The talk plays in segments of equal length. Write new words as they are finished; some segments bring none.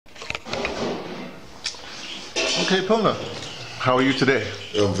Okay, Phumla, how are you today?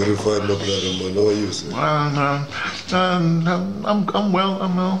 I'm very fine, my brother, man. How are you, sir? I'm well.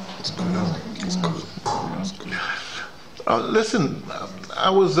 I'm well. It's good. It's good. It's good. Listen, I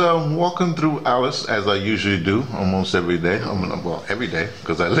was walking through Alice as I usually do almost every day. Well, every day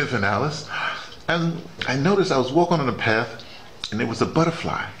because I live in Alice, and I noticed I was walking on a path, and there was a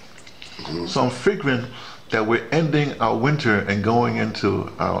butterfly. So I'm figuring that we're ending our winter and going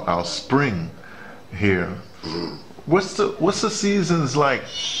into our spring here. What's the seasons like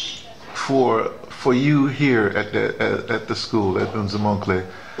for you here at the school at Umzamomhle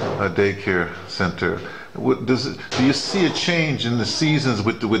daycare center? Do you see a change in the seasons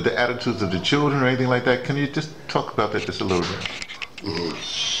with the attitudes of the children or anything like that? Can you just talk about that just a little bit?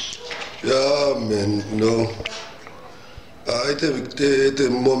 Yeah, man. At the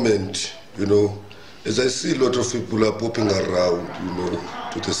moment, as I see a lot of people are popping around,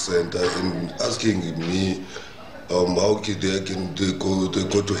 to the center and asking me how they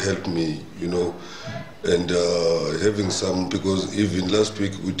go to help me, and having some, because even last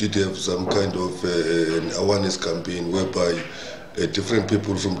week we did have some kind of an awareness campaign whereby different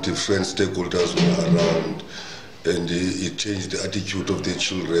people from different stakeholders were around, and it changed the attitude of the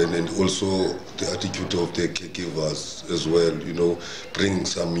children and also the attitude of the caregivers as well, bringing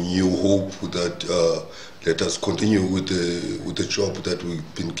some new hope that let us continue with the job that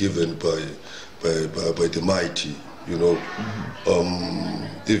we've been given by the mighty.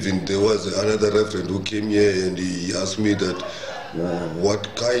 Even there was another reverend who came here and he asked me that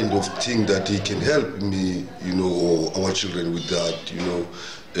what kind of thing that he can help me, or our children with that,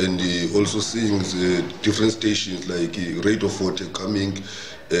 and he also seeing the different stations like Radio 40 coming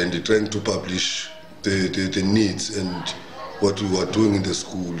and trying to publish the needs and what we were doing in the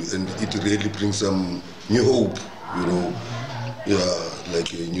school, and it really brings some new hope,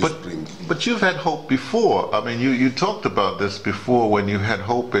 like a new spring. But you've had hope before. I mean, you talked about this before when you had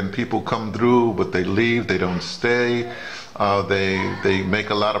hope and people come through, but they leave, they don't stay, they make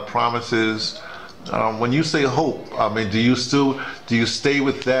a lot of promises. When you say hope, I mean, do you stay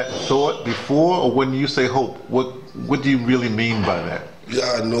with that thought before, or when you say hope, what do you really mean by that?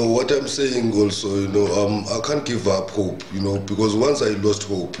 Yeah, no, what I'm saying also, I can't give up hope, because once I lost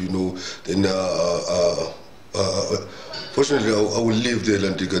hope, then fortunately I will leave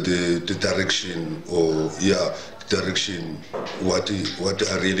the direction, or direction what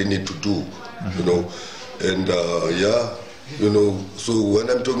I really need to do, and so when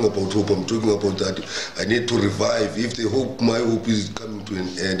I'm talking about hope, I'm talking about that I need to revive. If my hope is coming to an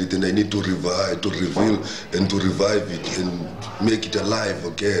end, then I need to revive, to reveal and to revive it and make it alive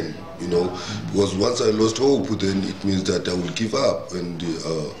again, because once I lost hope, then it means that I will give up and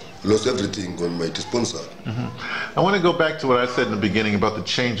lost everything on my disposal. I want to go back to what I said in the beginning about the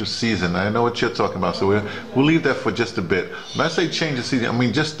change of season. I know what you're talking about, so we'll leave that for just a bit. When I say change of season, I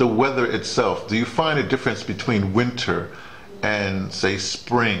mean just the weather itself. Do you find a difference between winter and, say,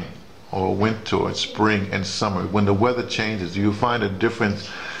 spring, or winter or spring and summer? When the weather changes, do you find a difference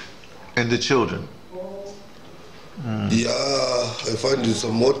in the children? Yeah, I find it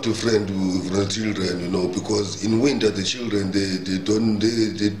somewhat different with the children, because in winter the children they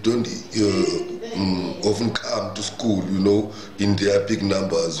don't often come to school, in their big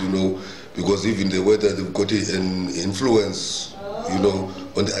numbers, because even the weather, they've got an influence, on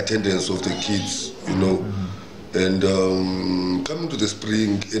the attendance of the kids, And coming to the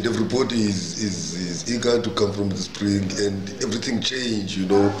spring, and everybody is eager to come from the spring, and everything change,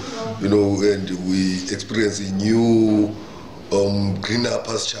 and we experience a new greener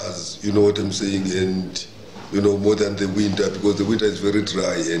pastures, you know what I'm saying, and more than the winter, because the winter is very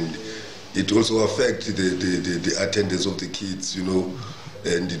dry, and it also affects the attendance of the kids,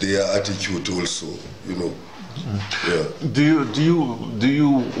 and their attitude also, Yeah. Do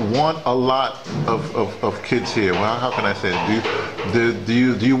you want a lot of kids here? Well, how can I say it?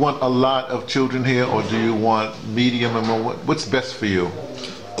 Do you want a lot of children here, or do you want medium and more? What's best for you?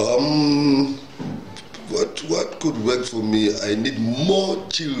 What could work for me? I need more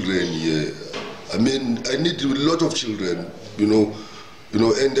children here. I mean, I need a lot of children. And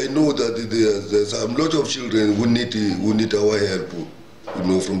I know that there's a lot of children who need our help.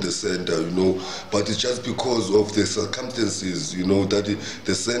 From the center, but it's just because of the circumstances, that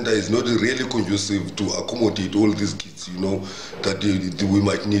the center is not really conducive to accommodate all these kids, that we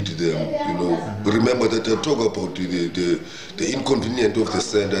might need them, Remember that I talk about the inconvenience of the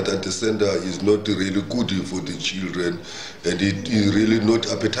center, that the center is not really good for the children, and it is really not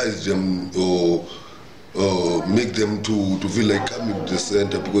appetize them or make them to feel like coming to the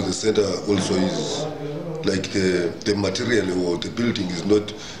center, because the center also is like the material or the building is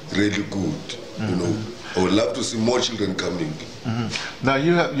not really good, I would love to see more children coming. Now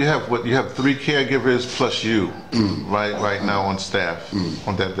you have 3 caregivers plus you, right now on staff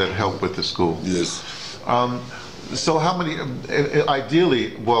on that help with the school. Yes. So how many?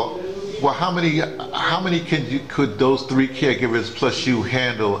 Ideally, how many could those 3 caregivers plus you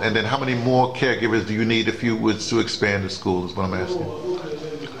handle, and then how many more caregivers do you need if you were to expand the school? Is what I'm asking.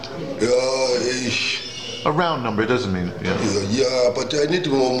 A round number, it doesn't mean. Yeah, but I need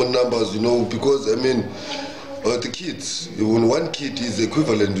more numbers, because I mean, the kids. When 1 kid is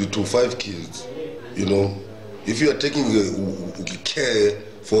equivalent to 5 kids, if you are taking care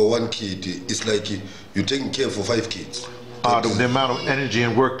for 1 kid, it's like you're taking care for 5 kids. The amount of energy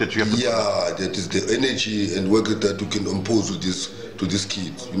and work that you have to put. That is the energy and work that you can impose to these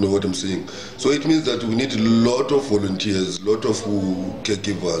kids. You know what I'm saying? So it means that we need a lot of volunteers, a lot of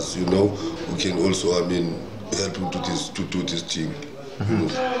caregivers, who can also, help to do this thing.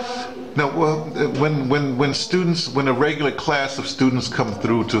 Now, when a regular class of students come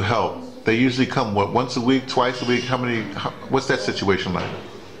through to help, they usually come once a week, twice a week? What's that situation like?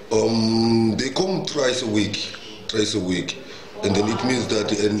 They come twice a week, and then it means that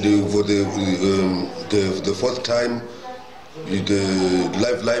for the 4th time, the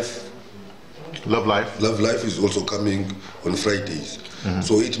Love Life is also coming on Fridays.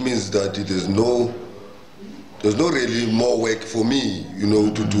 So it means that there's no really more work for me,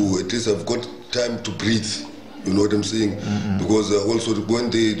 to do. At least I've got time to breathe. You know what I'm saying? Because also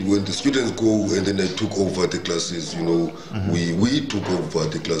when the students go and then I took over the classes, we took over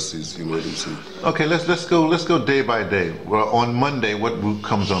the classes. You know what I'm saying? Okay, let's go day by day. Well, on Monday, what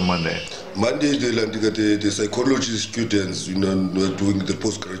comes on Monday? Monday, the psychology students, doing the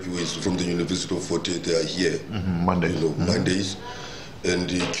postgraduates from the University of Fort Hare, they are here. Monday. Mondays, and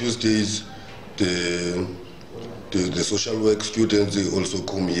Tuesdays, the social work students, they also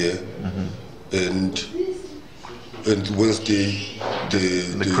come here, and Wednesday,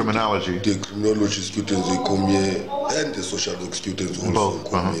 the criminology students, they come here, and the social work students also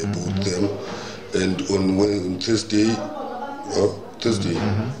come here, both them. And on Thursday, Thursday,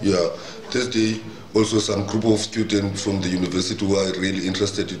 also some group of students from the university who are really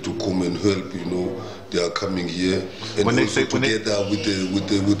interested to come and help, they are coming here, and together with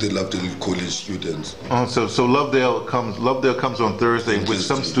the Lovedale College students. So Lovedale comes on Thursday with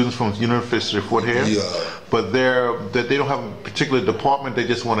some students from the University of Fort Hare. Yeah. But they don't have a particular department. They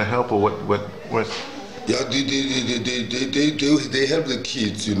just want to help, or what? Yeah, they help the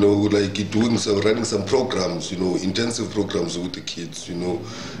kids, like running some programs, intensive programs with the kids, and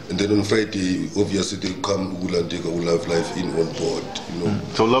then on Friday, obviously they come, will have life in on board,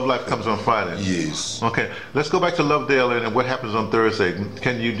 So Love Life comes on Friday. Yes. Okay, let's go back to Lovedale and what happens on Thursday.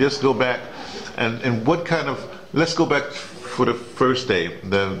 Can you just go back and what kind of? Let's go back for the first day,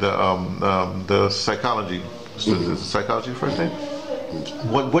 the psychology. Is it psychology first day?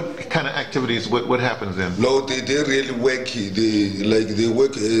 What kind of activities? What happens then? No, they really work. They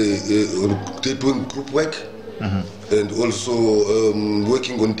work. They're doing group work, and also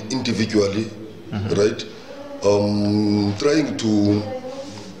working on individually, right? Trying to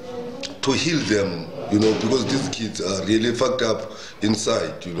heal them, because these kids are really fucked up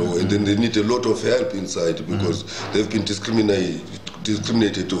inside, and then they need a lot of help inside because they've been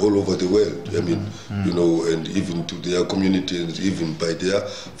discriminated all over the world. And even to their communities, even by their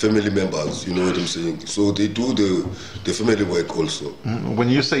family members. You know what I'm saying? So they do the family work also. When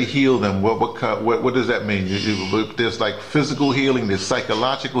you say heal them, what does that mean? There's like physical healing, there's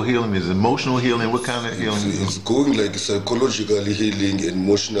psychological healing, there's emotional healing. What kind of healing? It's going like psychological healing,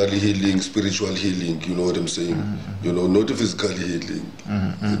 emotionally healing, spiritual healing. You know what I'm saying? Not physically healing.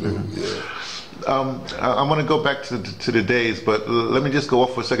 Yeah. I want to go back to the days, but let me just go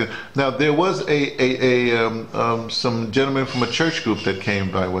off for a second. Now, there was some gentlemen from a church group that came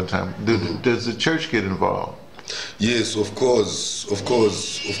by one time. Does the church get involved? Yes, of course.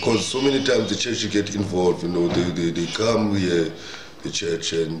 So many times the church get involved. They come here, the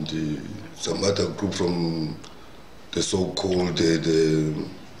church, and some other group from the so-called the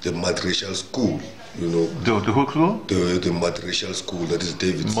multiracial school. The who school? The multiracial school, that is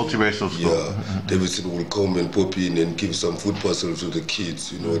Davidson. Multiracial school. Yeah, Davidson will come and pop in and give some food parcels to the kids.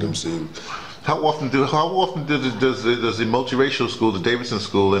 You know what I'm saying? How often does the multiracial school, the Davidson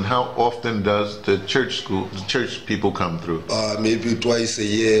school, and how often does the church people come through? Maybe twice a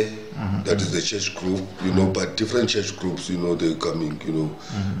year. That is the church group, but different church groups, they're coming,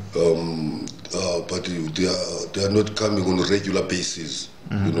 but they are not coming on a regular basis.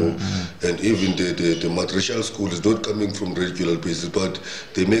 And even the multiracial school is not coming from regular basis, but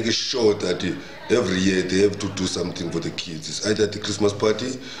they make sure that every year they have to do something for the kids. It's either the Christmas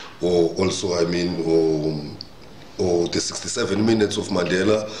party or also also, I mean, or the 67 minutes of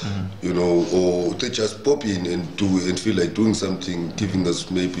Mandela, you know, or they just pop in and do and feel like doing something, giving us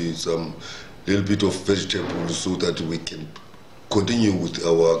maybe some little bit of vegetables so that we can continue with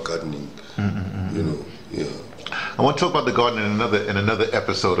our gardening, you know, yeah. I want to talk about the garden in another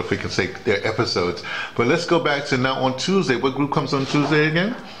episode, if we can say they're episodes. But let's go back to now on Tuesday. What group comes on Tuesday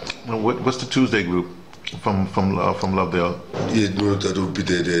again? What's the Tuesday group from Lovedale? Yeah, no, that would be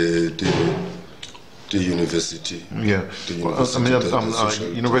the university. Yeah, the university,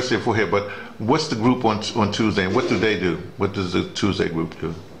 University of here. But what's the group on Tuesday? And what do they do? What does the Tuesday group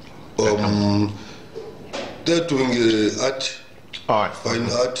do? They're doing art,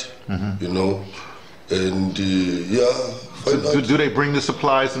 fine art, you know. And do they bring the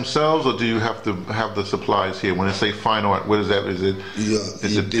supplies themselves, or do you have to have the supplies here? When they say fine art, what is that? Is it? Yeah,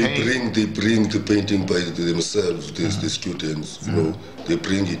 they bring the painting by themselves. The students, you know, they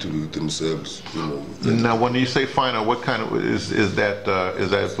bring it to themselves. You know. Now, when you say fine art, what kind of is that? Is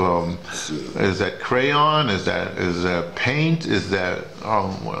that crayon? Is that paint? Is that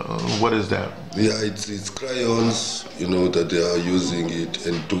what is that? Yeah, it's crayons, you know, that they are using it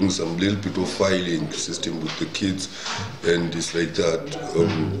and doing some little bit of filing system with the kids, and it's like that.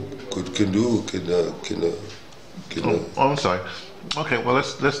 I'm sorry. Okay, well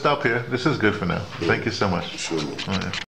let's stop here. This is good for now. Thank you so much. Sure.